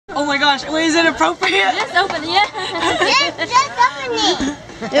Oh my gosh, wait, is it appropriate? Just open it, yeah. Just open it.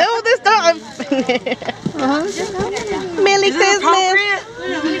 Oh, this dog. Merry Is it Christmas. appropriate?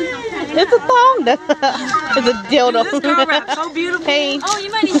 It's a thong. It's a dildo. This girl rap so beautiful. Hey. Oh,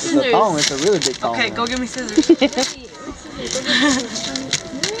 you might need scissors. It's a really big thong. Okay, go give me scissors.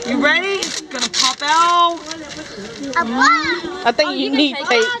 You ready? It's gonna pop out. I think you need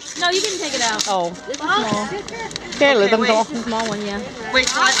tape. No, you can take it out. Oh. This is small. Here, let Okay, them wait. go. It's a small one, yeah. Wait,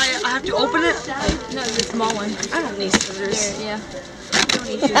 so I have to open it? No, it's a small one. I don't need scissors. Here, yeah. You don't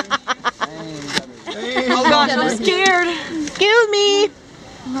need scissors. Oh gosh, I'm scared. Excuse me.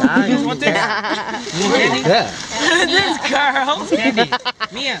 Want this? Yeah. This girl. Candy.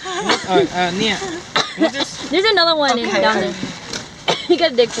 Mia. Nia. Want this? There's another one in down there. You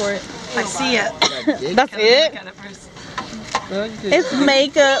gotta dig for it. I see it. That's Look it. at it first. It's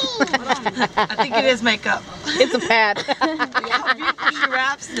makeup. I think it is makeup. It's a pad. How beautiful she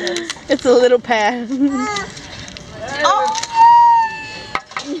wraps this. It's a little pad. Oh!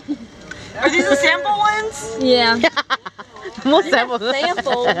 Are these the sample ones? Yeah. More samples.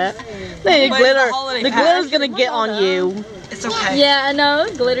 Samples. The But it's a glitter. holiday The pad. glitter's gonna get on you. It's okay. Yeah, I know.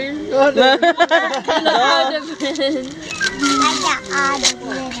 Glitter. Oh, no. Look how it depends.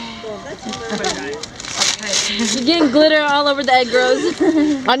 Okay. You're getting glitter all over the egg rolls.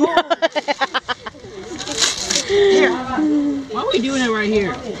 I know. Here. Why are we doing it right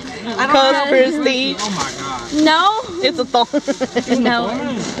here? Cause prestige. Oh my god. No. It's a thong. No.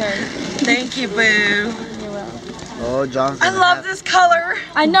 Thank you, boo. Oh, John's I love this color.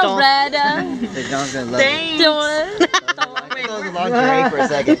 I know Don't. red. John's gonna love it. Thanks. Don't. Wait, Close the lingerie for a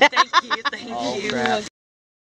second. thank you, thank Oh you. crap.